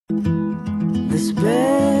This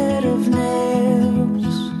bed of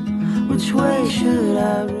nails, which way should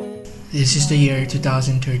I read? This is the year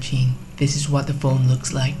 2013. This is what the phone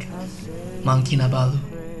looks like. Mang Kinabalu,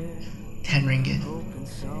 10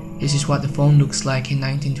 ringgit. This is what the phone looks like in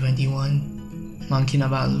 1921. Mang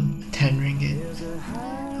Kinabalu, 10 ringgit.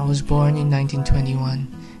 I was born in 1921,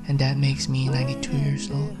 and that makes me 92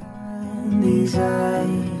 years old. These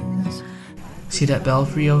eyes, See that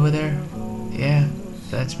Belfry over there? Yeah,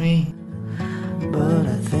 that's me. but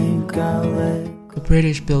I think I'll let The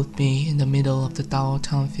British built me in the middle of the Tawau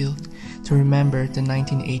town field to remember the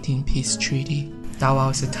 1918 peace treaty.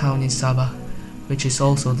 Tawau is a town in Sabah, which is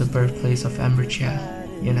also the birthplace of Amber Chia,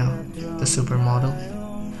 you know, the supermodel.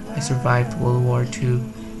 I survived World War II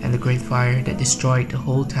and the Great Fire that destroyed the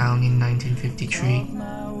whole town in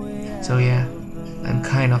 1953. So yeah, I'm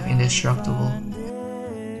kind of indestructible.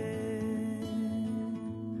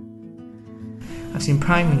 I've seen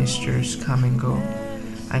prime ministers come and go.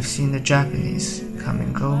 I've seen the Japanese come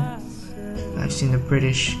and go. I've seen the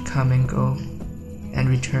British come and go and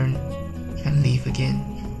return and leave again.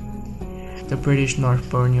 The British North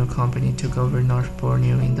Borneo Company took over North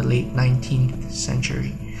Borneo in the late 19th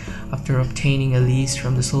century after obtaining a lease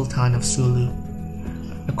from the Sultan of Sulu.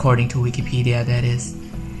 According to Wikipedia, that is.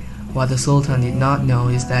 What the Sultan did not know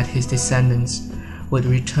is that his descendants would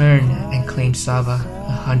return and claim Sabah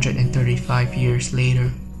 135 years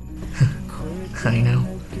later. I know,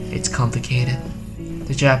 it's complicated.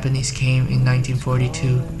 The Japanese came in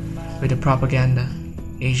 1942 with the propaganda,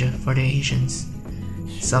 Asia for the Asians.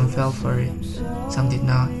 Some fell for it, some did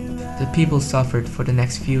not. The people suffered for the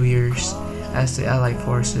next few years as the Allied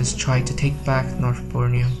forces tried to take back North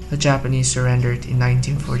Borneo. The Japanese surrendered in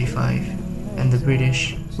 1945, and the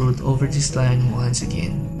British ruled over this land once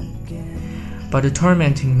again. But the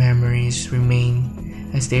tormenting memories remain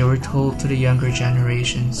as they were told to the younger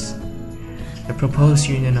generations. The proposed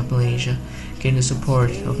union of Malaysia gained the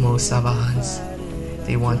support of most Sabahans.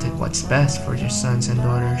 They wanted what's best for their sons and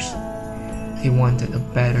daughters. They wanted a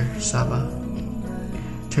better Sabah.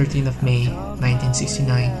 13th of May,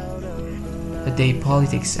 1969. The day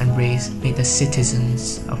politics and race made the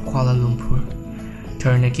citizens of Kuala Lumpur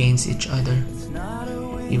turn against each other.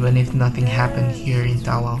 Even if nothing happened here in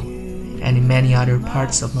Tawau and in many other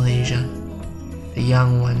parts of Malaysia, the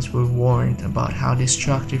young ones were warned about how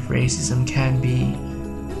destructive racism can be.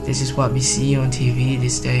 This is what we see on TV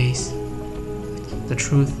these days. The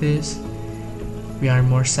truth is, we are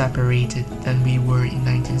more separated than we were in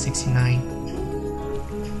 1969.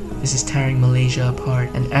 This is tearing Malaysia apart,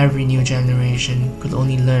 and every new generation could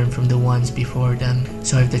only learn from the ones before them.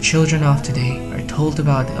 So if the children of today are told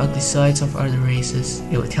about the ugly sides of other races,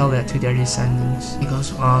 they will tell that to their descendants. It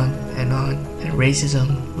goes on, and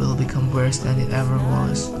racism will become worse than it ever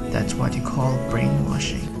was. That's what you call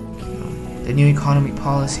brainwashing. The new economic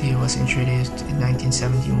policy was introduced in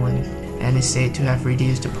 1971 and is said to have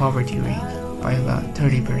reduced the poverty rate by about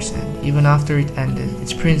 30%. Even after it ended,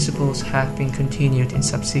 its principles have been continued in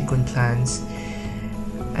subsequent plans,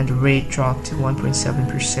 and the rate dropped to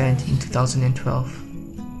 1.7% in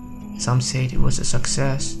 2012. Some say it was a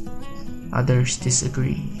success, others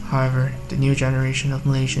disagree. However, the new generation of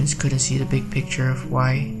Malaysians couldn't see the big picture of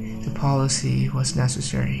why the policy was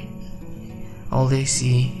necessary. All they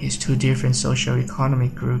see is two different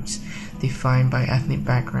socio-economic groups defined by ethnic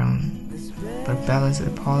background. But balance that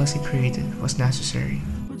the policy created was necessary.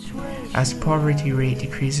 As the poverty rate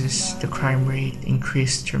decreases, the crime rate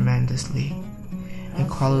increased tremendously, and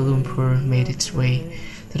Kuala Lumpur made its way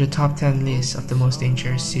to the top 10 list of the most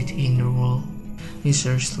dangerous city in the world.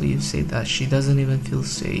 Mrs. Liew said that she doesn't even feel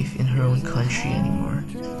safe in her own country anymore.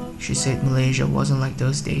 She said Malaysia wasn't like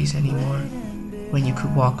those days anymore, when you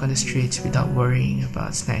could walk on the streets without worrying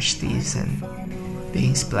about snatch thieves and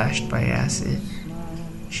being splashed by acid.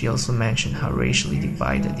 She also mentioned how racially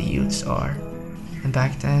divided the youths are, and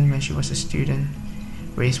back then when she was a student,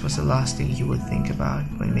 race was the last thing you would think about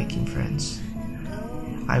when making friends.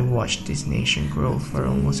 I watched this nation grow for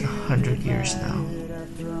almost 100 years now.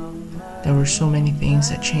 There were so many things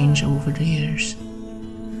that changed over the years.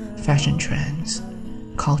 Fashion trends,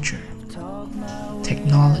 culture,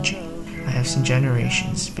 technology. I have seen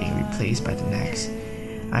generations being replaced by the next.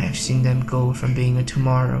 I have seen them go from being a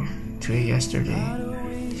tomorrow to a yesterday.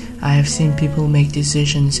 I have seen people make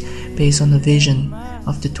decisions based on the vision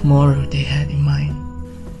of the tomorrow they had in mind.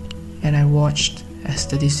 And I watched as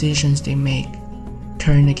the decisions they make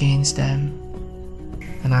turn against them.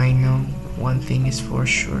 And I know one thing is for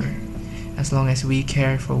sure. As long as we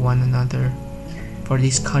care for one another, for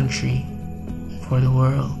this country, for the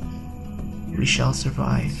world, we shall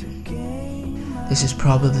survive. This is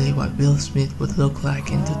probably what Will Smith would look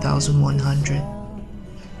like in 2100.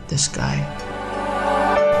 The sky.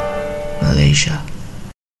 Malaysia.